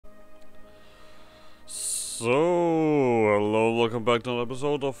Hello, welcome back to another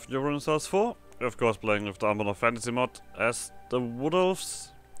episode of EU4. We're of course playing with the Anbennar fantasy mod as the Wood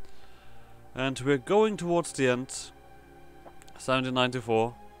Elves. And we're going towards the end.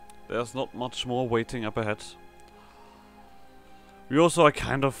 1794. There's not much more waiting up ahead. We also are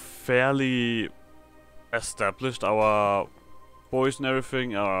kind of fairly established. Our boys and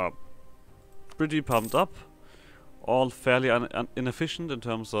everything are pretty pumped up. All fairly inefficient in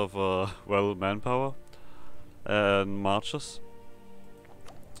terms of, well, manpower and marches.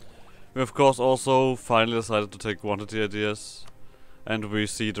 We of course also finally decided to take quantity ideas, and we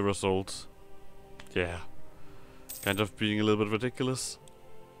see the result. Yeah, kind of being a little bit ridiculous.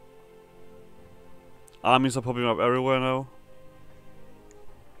 Armies are popping up everywhere now,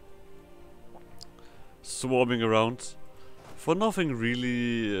 swarming around for nothing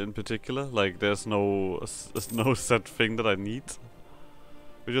really in particular. Like there's no set thing that I need.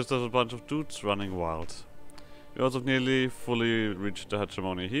 We just have a bunch of dudes running wild. We also nearly fully reached the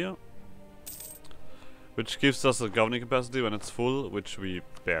hegemony here, which gives us a governing capacity when it's full, which we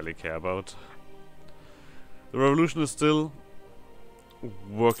barely care about. The revolution is still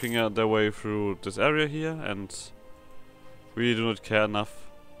working their way through this area here, and we do not care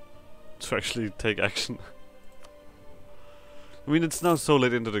enough to actually take action. I mean, it's now so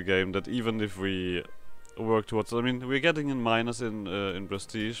late into the game that even if we work towards, I mean, we're getting in minus in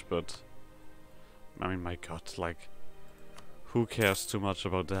prestige, but I mean, my god, like, who cares too much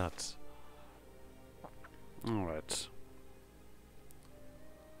about that? Alright.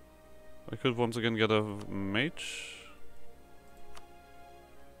 I could once again get a mage.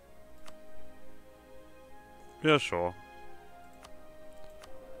 Yeah, sure.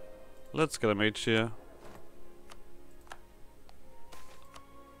 Let's get a mage here.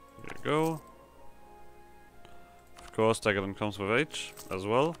 Here you go. Of course, Decadent comes with H as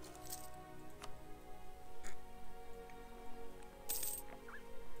well.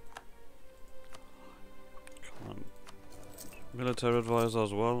 Military advisor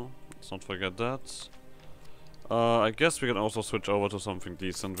as well, let's not forget that. I guess we can also switch over to something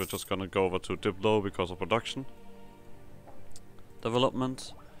decent. We're just gonna go over to Diplo because of production.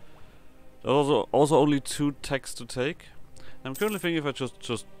 Development. There's also only 2 techs to take. I'm currently thinking if I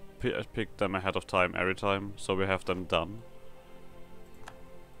just pick them ahead of time every time, so we have them done.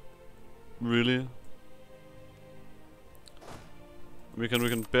 Really? We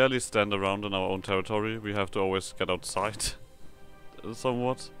can barely stand around in our own territory. We have to always get outside.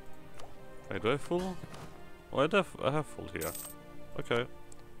 Somewhat. Wait, do I have full? Oh, I have full here. Okay.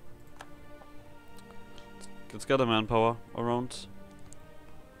 Let's get a manpower around.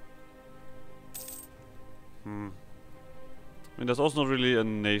 I mean, there's also not really a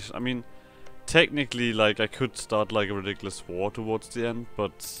nation. I mean, technically, like, I could start like a ridiculous war towards the end,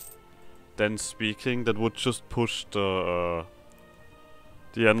 but then speaking, that would just push the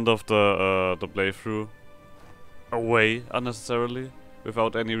end of the playthrough away unnecessarily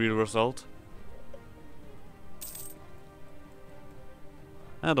without any real result.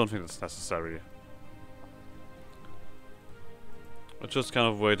 I don't think that's necessary. I'm just kind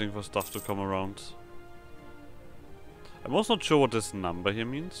of waiting for stuff to come around. I'm also not sure what this number here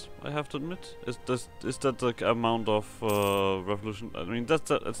means, I have to admit. Is that the amount of revolution? I mean,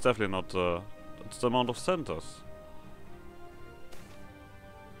 it's definitely not it's the amount of centers.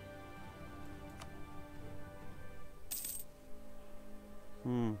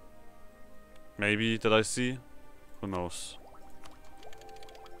 Maybe that I see? Who knows?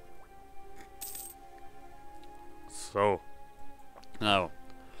 So, now,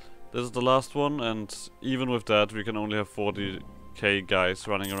 this is the last one, and even with that we can only have 40k guys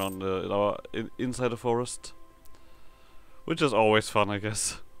running around inside the forest. Which is always fun, I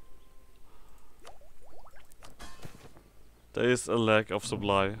guess. There is a lack of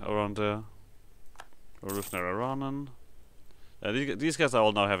supply around there. Revolutionary Ranan. These guys are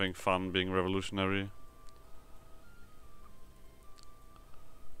all now having fun being revolutionary.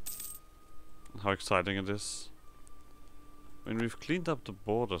 How exciting it is. I mean, we've cleaned up the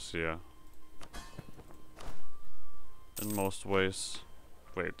borders here. In most ways.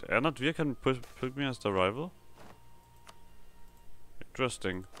 Wait, Ernadvir can put me as the rival?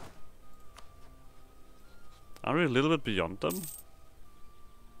 Interesting. Are we a little bit beyond them?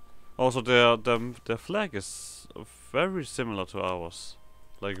 Also, their flag is very similar to ours.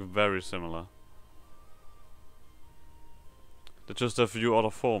 Like, very similar. They just have a few other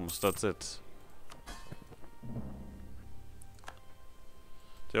forms, that's it.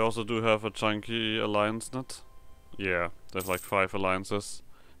 They also do have a chunky alliance net. Yeah, they have like 5 alliances,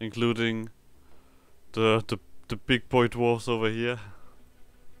 including the big boy dwarves over here.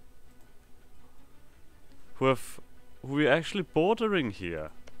 who we actually bordering here.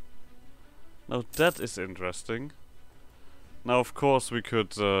 Now that is interesting. Now of course we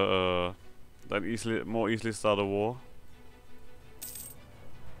could then more easily start a war.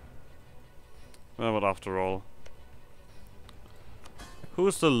 Well, but after all,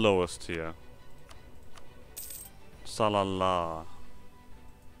 who's the lowest here? Salala.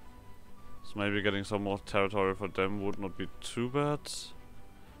 So maybe getting some more territory for them would not be too bad.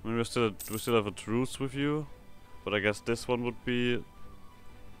 I mean, we still have a truce with you, but I guess this one would be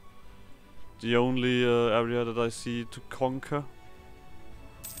the only area that I see to conquer.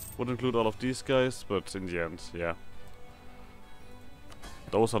 Would include all of these guys, but in the end, yeah,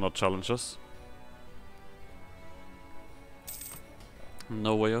 those are not challenges.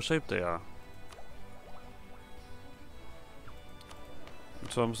 No way or shape they are. In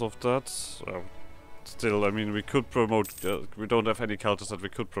terms of that, still, I mean, we could promote, we don't have any cultures that we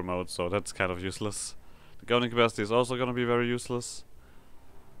could promote, so that's kind of useless. The governing capacity is also gonna be very useless.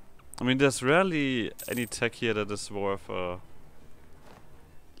 I mean, there's rarely any tech here that is worth,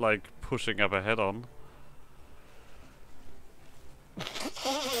 like, pushing up ahead on.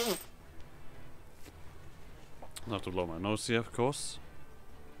 Not to blow my nose here, of course.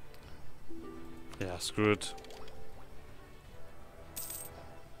 Yeah, screw it.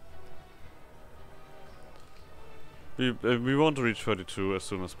 We want to reach 32 as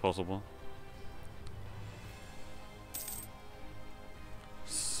soon as possible.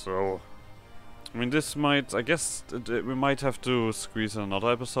 So, I mean, this might, I guess, we might have to squeeze in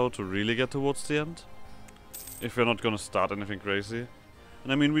another episode to really get towards the end. If we're not gonna start anything crazy.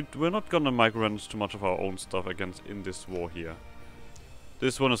 And I mean, we're not gonna micromanage too much of our own stuff against in this war here.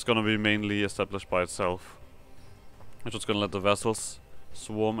 This one is gonna be mainly established by itself. We're just gonna let the vessels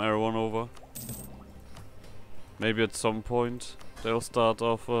swarm everyone over. Maybe at some point they'll start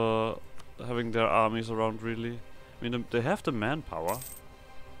off having their armies around, really. I mean, they have the manpower.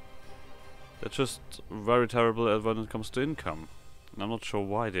 They're just very terrible at when it comes to income. And I'm not sure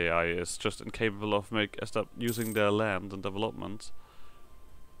why the AI is just incapable of using their land and development.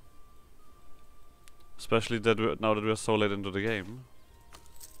 Especially that now that we're so late into the game.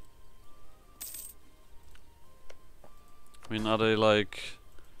 I mean, are they like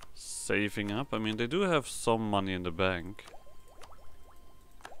saving up? I mean, they do have some money in the bank.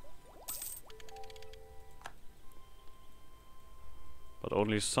 But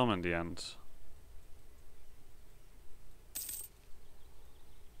only some in the end.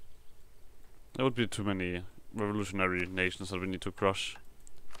 There would be too many revolutionary nations that we need to crush.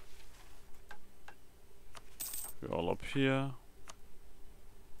 We're all up here.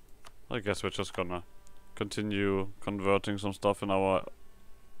 I guess we're just gonna continue converting some stuff in our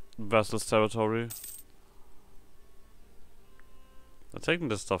vessel's territory. They're taking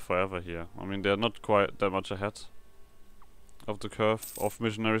this stuff forever here. I mean, they're not quite that much ahead of the curve of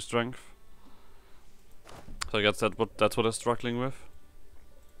missionary strength. So I guess that's what they're struggling with.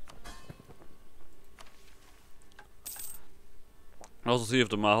 Also see if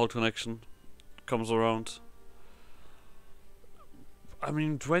the Mahal connection comes around. I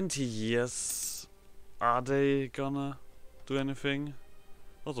mean, 20 years. Are they gonna do anything?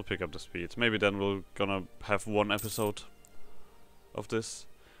 Also pick up the speed. Maybe then we're gonna have one episode of this.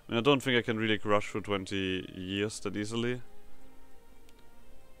 I mean, I don't think I can really rush through 20 years that easily.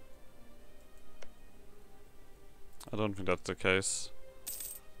 I don't think that's the case.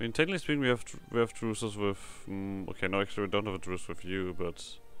 I mean, technically speaking, we have truces with. Okay, no, actually, we don't have a truce with you,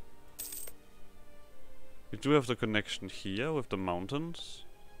 but we do have the connection here with the mountains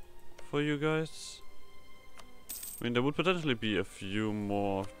for you guys. I mean, there would potentially be a few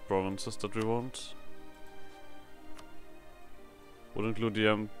more provinces that we want. Would include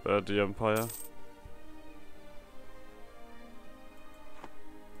the Empire.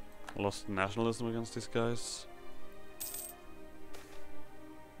 I lost nationalism against these guys.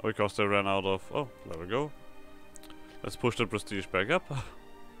 Because they ran out of... Oh, there we go. Let's push the prestige back up.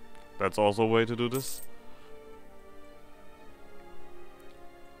 That's also a way to do this.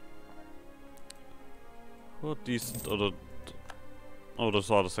 What these other... Oh,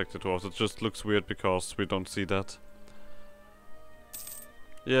 those are the sector tours. It just looks weird because we don't see that.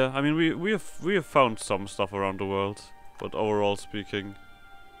 Yeah, I mean, we have found some stuff around the world, but overall speaking,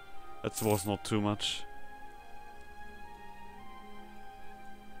 it was not too much.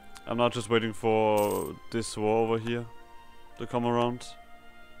 I'm now just waiting for this war over here to come around.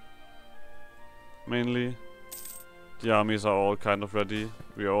 Mainly, the armies are all kind of ready.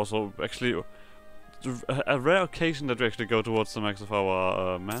 We are also actually a rare occasion that we actually go towards the max of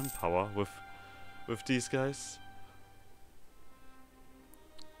our manpower with these guys.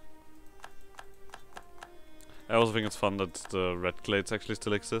 I also think it's fun that the red clades actually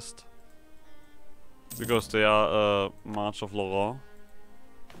still exist. Because they are a March of Laurent.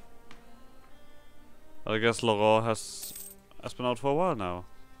 I guess Laurent has been out for a while now.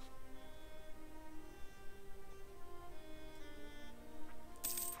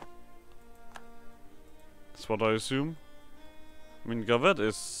 That's what I assume. I mean, Gavet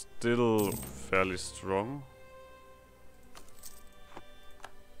is still fairly strong.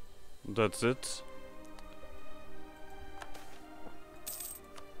 That's it.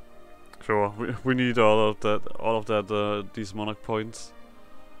 Sure, we need all of that, these monarch points.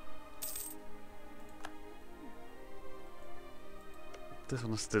 This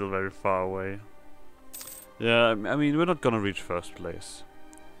one is still very far away. Yeah, I mean, we're not gonna reach first place.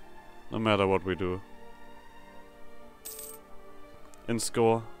 No matter what we do. In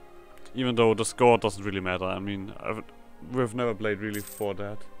score. Even though the score doesn't really matter. I mean, we've never played really for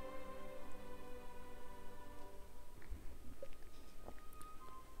that.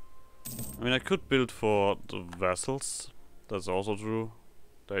 I mean, I could build for the vassals. That's also true.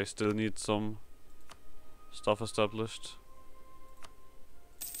 They still need some stuff established.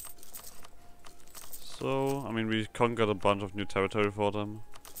 So, I mean, we conquered a bunch of new territory for them.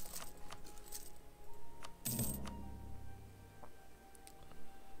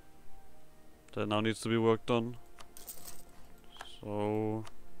 That now needs to be worked on. So...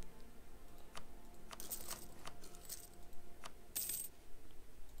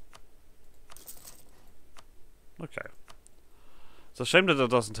 okay. It's a shame that it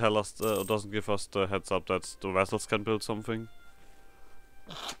doesn't tell us, doesn't give us the heads up that the vessels can build something.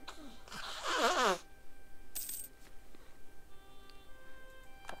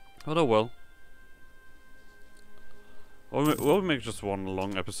 But oh well. We'll make just one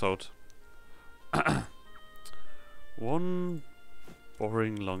long episode. One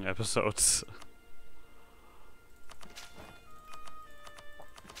boring long episode.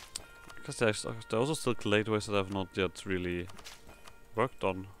 Because there are also still cladeways that I've not yet really worked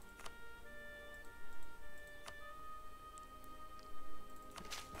on.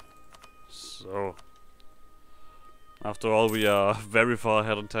 So, after all, we are very far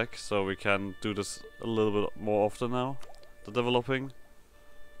ahead on tech, so we can do this a little bit more often now, the developing.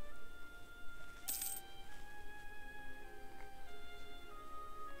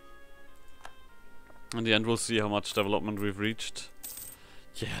 In the end, we'll see how much development we've reached.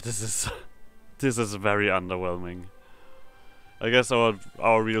 Yeah, this is very underwhelming. I guess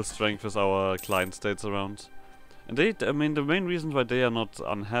our real strength is our client states around. And I mean, the main reason why they are not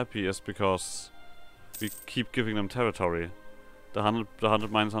unhappy is because we keep giving them territory. The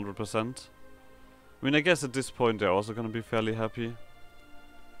 100 minus 100%. I mean, I guess at this point they're also gonna be fairly happy.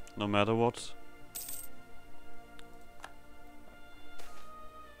 No matter what.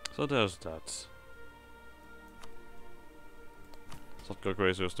 So there's that. Not got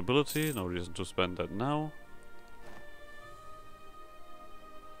greater stability, no reason to spend that now.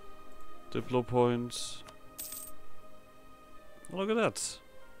 Diplo points. Oh, look at that.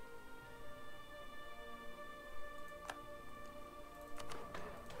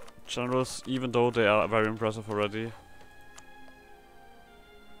 Generals, even though they are very impressive already,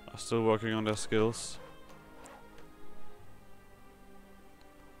 are still working on their skills.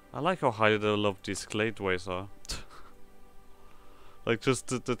 I like how highly developed these cladeways are. Like, just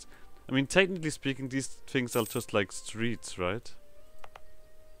that. I mean, technically speaking, these things are just like streets, right?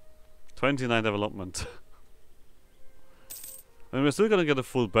 29 development. I mean, we're still gonna get a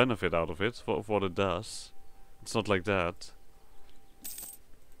full benefit out of it for what it does. It's not like that.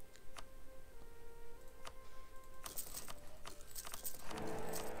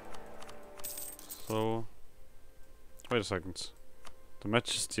 So, wait a second. The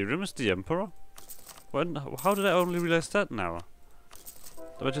Magisterium is the Emperor? When? How did I only realize that now?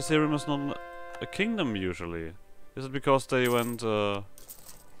 The Magisterium is not a kingdom usually. Is it because they went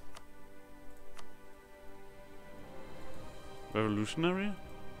revolutionary?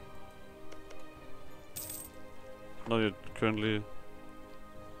 No, you're currently...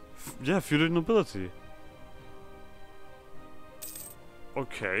 yeah, feudal nobility.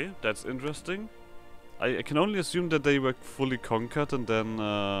 Okay, that's interesting. I can only assume that they were fully conquered and then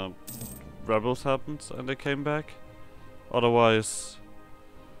rebels happened and they came back. Otherwise,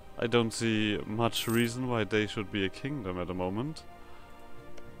 I don't see much reason why they should be a kingdom at the moment.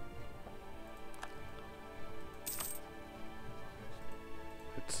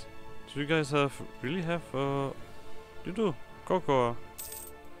 Wait, do you guys really have you do? Cocoa.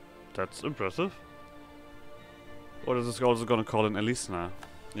 That's impressive. Or is this also gonna call in Elisna?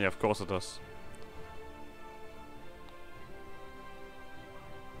 Yeah, of course it does.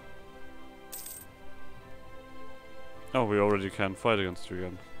 Oh, we already can fight against you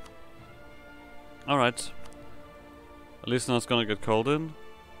again. Alright. At least now it's gonna get called in.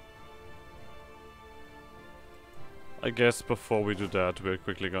 I guess before we do that, we're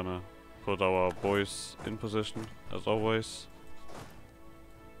quickly gonna put our boys in position, as always.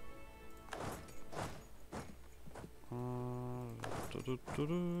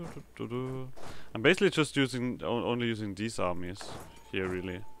 I'm basically just using only using these armies here,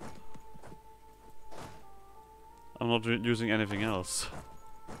 really. I'm not using anything else.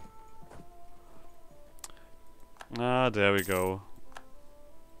 Ah, there we go.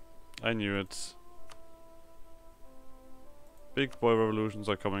 I knew it. Big boy revolutions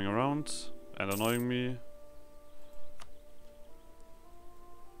are coming around and annoying me.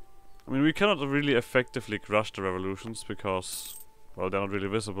 I mean, we cannot really effectively crush the revolutions because, well, they're not really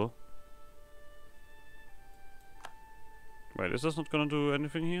visible. Wait, is this not gonna do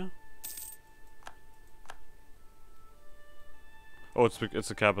anything here? Oh,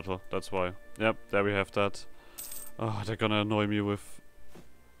 it's a capital, that's why. Yep, there we have that. Oh, they're gonna annoy me with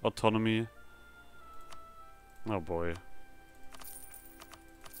autonomy. Oh boy.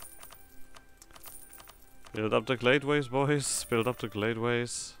 Build up the gladeways, boys. Build up the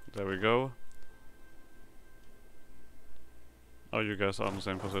gladeways. There we go. Oh, you guys are in the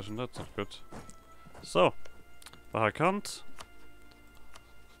same position. That's not good. So, Bahakant.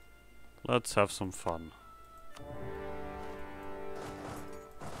 Let's have some fun.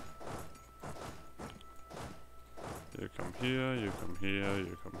 You come here, you come here,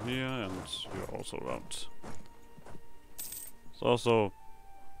 you come here, and you're also around. So also,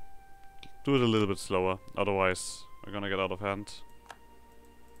 do it a little bit slower, otherwise we're gonna get out of hand.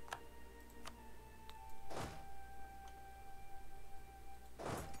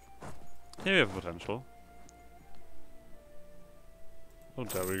 Here we have potential. Oh,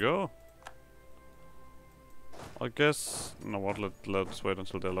 there we go. I guess, you know what, let's wait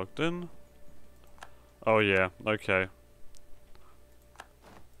until they're locked in. Oh yeah, okay.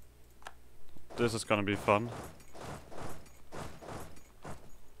 This is gonna be fun.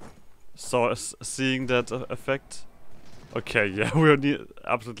 So, seeing that effect. Okay, yeah, we're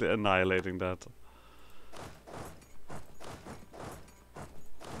absolutely annihilating that.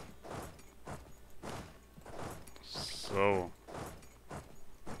 So.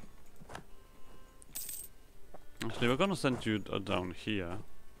 Actually, we're gonna send you down here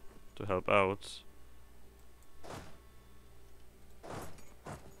to help out.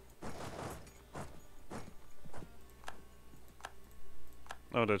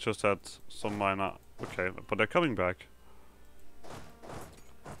 Oh, they just had some minor... Okay, but they're coming back.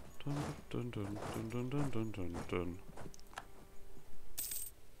 Dun, dun, dun, dun, dun, dun, dun, dun, dun.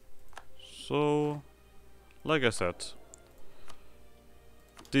 So, like I said,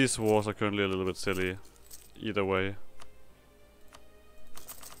 these wars are currently a little bit silly, either way.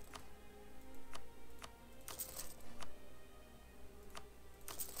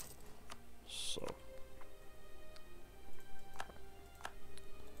 So.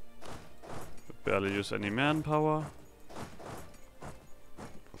 Barely use any manpower.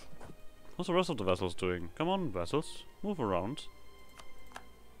 What's the rest of the vessels doing? Come on, vessels, move around.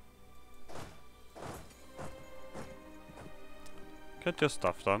 Get your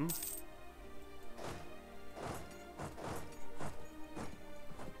stuff done.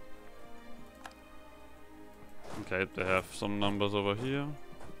 Okay, they have some numbers over here.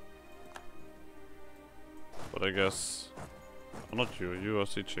 But I guess... Oh, not you, you are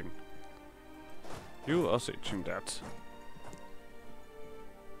sieging. You are sieging that.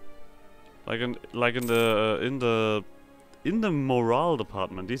 Like in the morale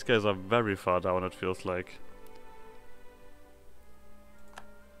department, these guys are very far down, it feels like.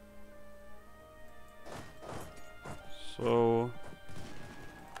 So...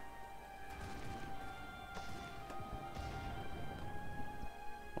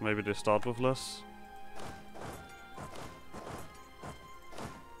 Or maybe they start with less.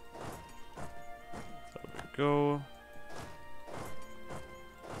 There we go.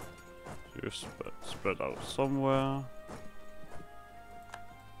 You spread out somewhere.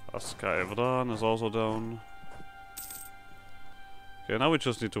 Cyranvar is also down. Okay, now we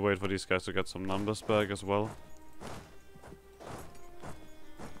just need to wait for these guys to get some numbers back as well.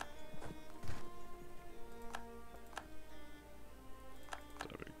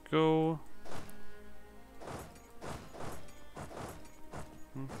 There we go.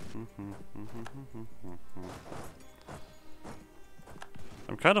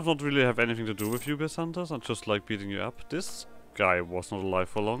 I'm kind of not really have anything to do with you, Beast Hunters. I just like beating you up. This guy was not alive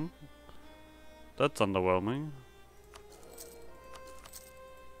for long. That's underwhelming.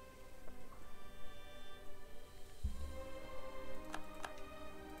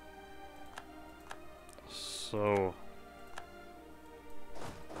 So...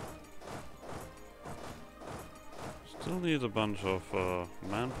 Still need a bunch of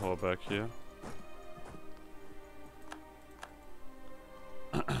manpower back here.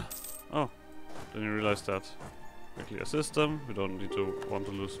 Oh, didn't realize that. We clear system. We don't need to want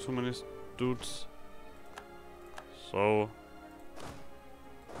to lose too many dudes. So...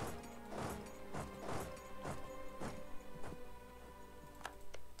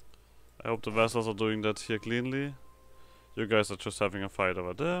 I hope the vessels are doing that here cleanly. You guys are just having a fight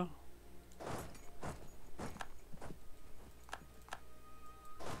over there.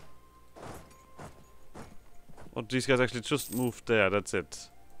 Oh, these guys actually just moved there, that's it.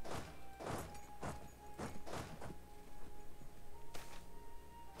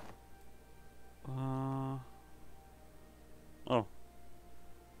 Oh.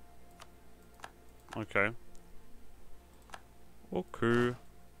 Okay. Okay.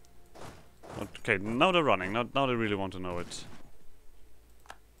 Okay, now they're running. Now they really want to know it.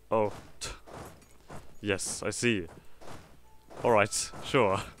 Oh. Yes, I see. Alright,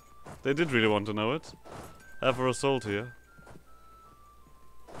 sure. They did really want to know it. Have a result here.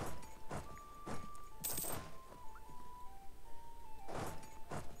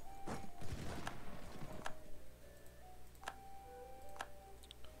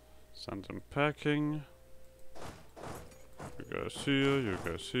 Send them packing. You guys here, you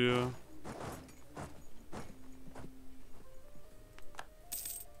guys here.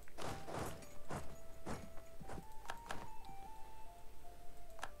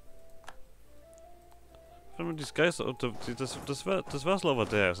 I mean, these guys, this vessel over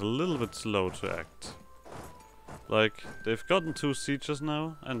there is a little bit slow to act. Like, they've gotten 2 sieges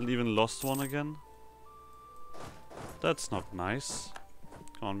now, and even lost one again. That's not nice.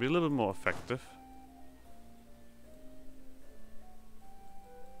 Come on, be a little bit more effective.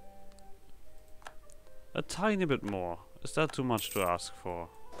 A tiny bit more. Is that too much to ask for?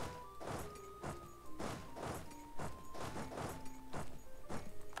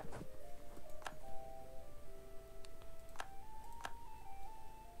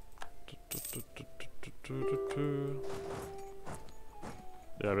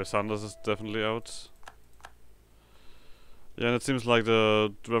 Yeah, Besanders is definitely out. Yeah, and it seems like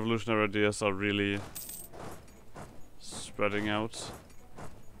the revolutionary ideas are really spreading out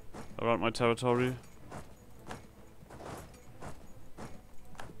around my territory.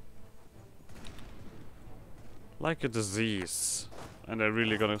 Like a disease. And they're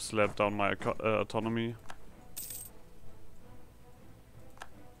really gonna slap down my autonomy.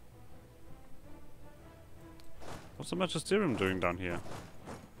 What's the Magisterium doing down here?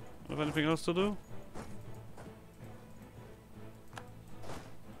 Have anything else to do?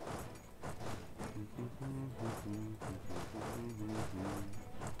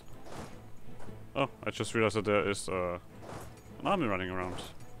 Oh, I just realized that there is an army running around.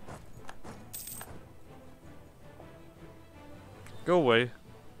 Go away.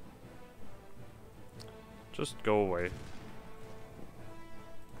 Just go away.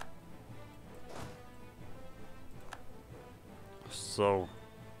 So,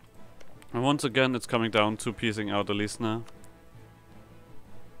 and once again it's coming down to piecing out the listener.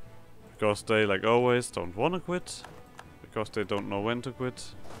 Because they, like always, don't wanna quit. Because they don't know when to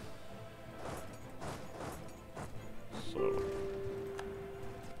quit. So,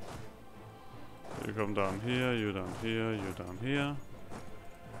 you come down here, you down here, you down here.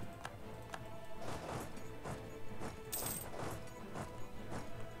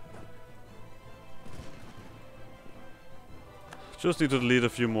 Just need to lead a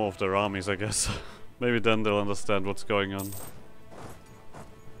few more of their armies, I guess. Maybe then they'll understand what's going on.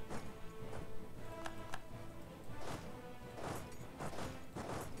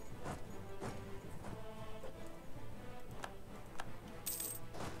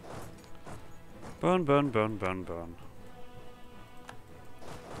 Burn, burn, burn, burn, burn.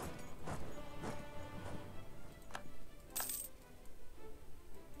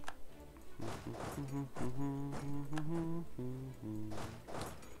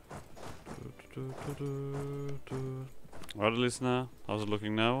 Well, listener, how's it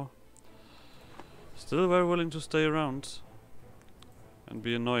looking now? Still very willing to stay around and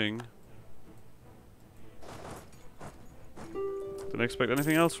be annoying. Didn't expect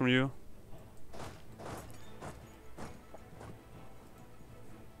anything else from you.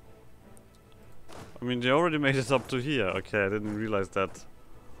 I mean, they already made it up to here. Okay, I didn't realize that.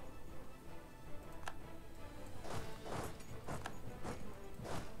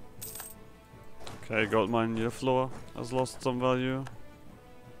 Okay, gold mine near floor has lost some value.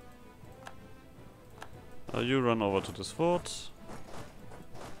 You run over to this fort.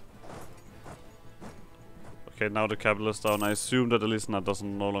 Okay, now the capital is down. I assume that Elisna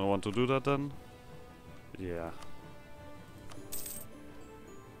doesn't no longer want to do that then. Yeah.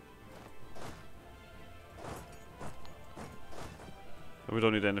 And we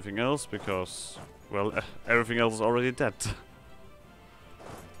don't need anything else because, well, everything else is already dead.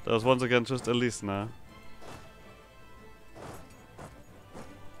 That was once again just Elisna.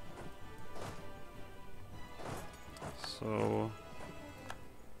 So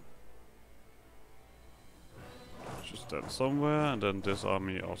should stand somewhere, and then this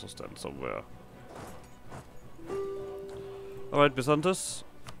army also stands somewhere. Alright, Byzantis.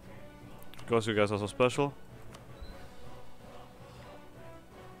 Because you guys are so special.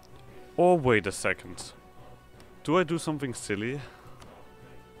 Or wait a second. Do I do something silly?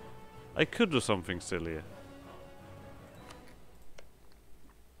 I could do something silly.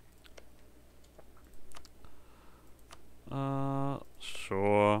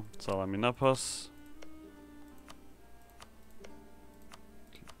 Sure. Salaminapas.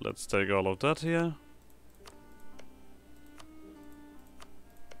 Let's take all of that here.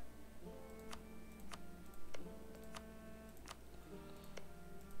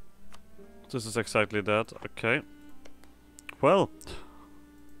 This is exactly that. Okay. Well.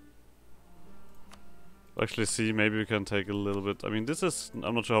 Actually, see, maybe we can take a little bit. I mean, this is...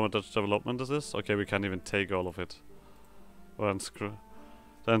 I'm not sure how much development this is. Okay, we can't even take all of it. Well,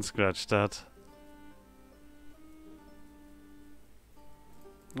 then scratch that.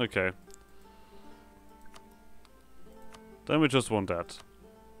 Okay. Then we just want that.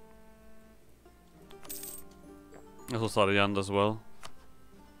 Also Sariyand as well.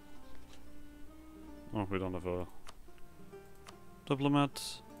 Oh, we don't have a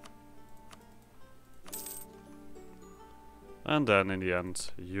diplomat. And then in the end,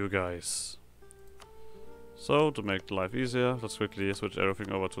 you guys. So, to make life easier, let's quickly switch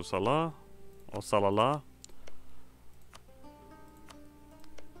everything over to Salah. Or Salala.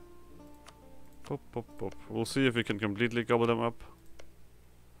 Boop, boop, boop. We'll see if we can completely gobble them up.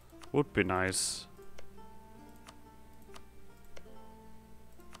 Would be nice.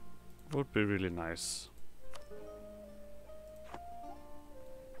 Would be really nice.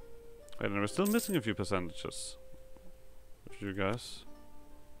 Wait, and we're still missing a few percentages. A few guys.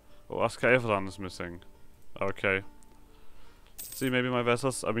 Oh, Askaevran is missing. Okay. See, maybe my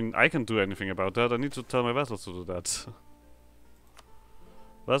vessels... I mean, I can do anything about that. I need to tell my vessels to do that.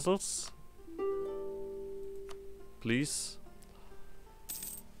 Vessels? Please?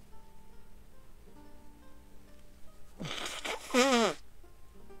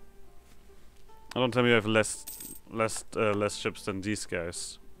 Don't tell me you have less ships than these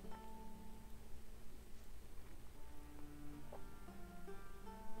guys.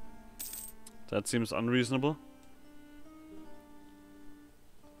 That seems unreasonable.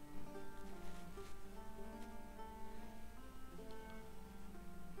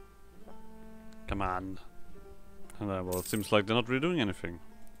 Come on. Well, it seems like they're not really doing anything.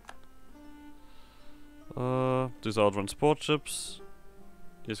 These are transport ships.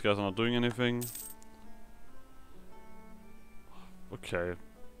 These guys are not doing anything. Okay.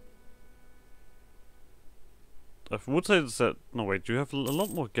 I would say that... No, wait, you have a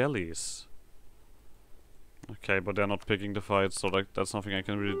lot more galleys. Okay, but they're not picking the fight, so like that's nothing I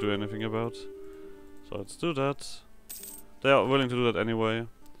can really do anything about. So let's do that. They are willing to do that anyway.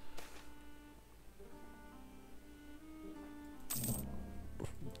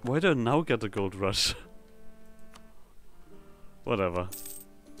 Why do I now get the gold rush? Whatever.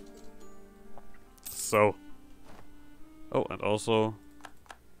 So. Oh, and also,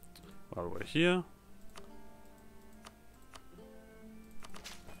 while we're here,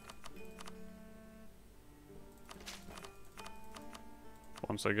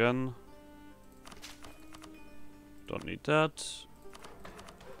 once again, don't need that.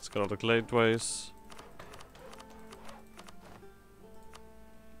 Let's get all the gladeways.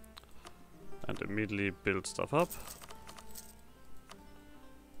 And immediately build stuff up.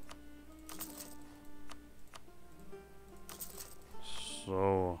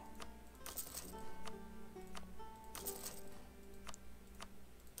 So.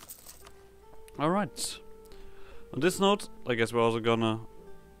 Alright. On this note, I guess we're also gonna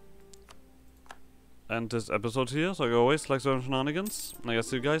end this episode here. So like always, like certain shenanigans. And I guess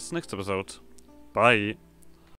see you guys next episode. Bye.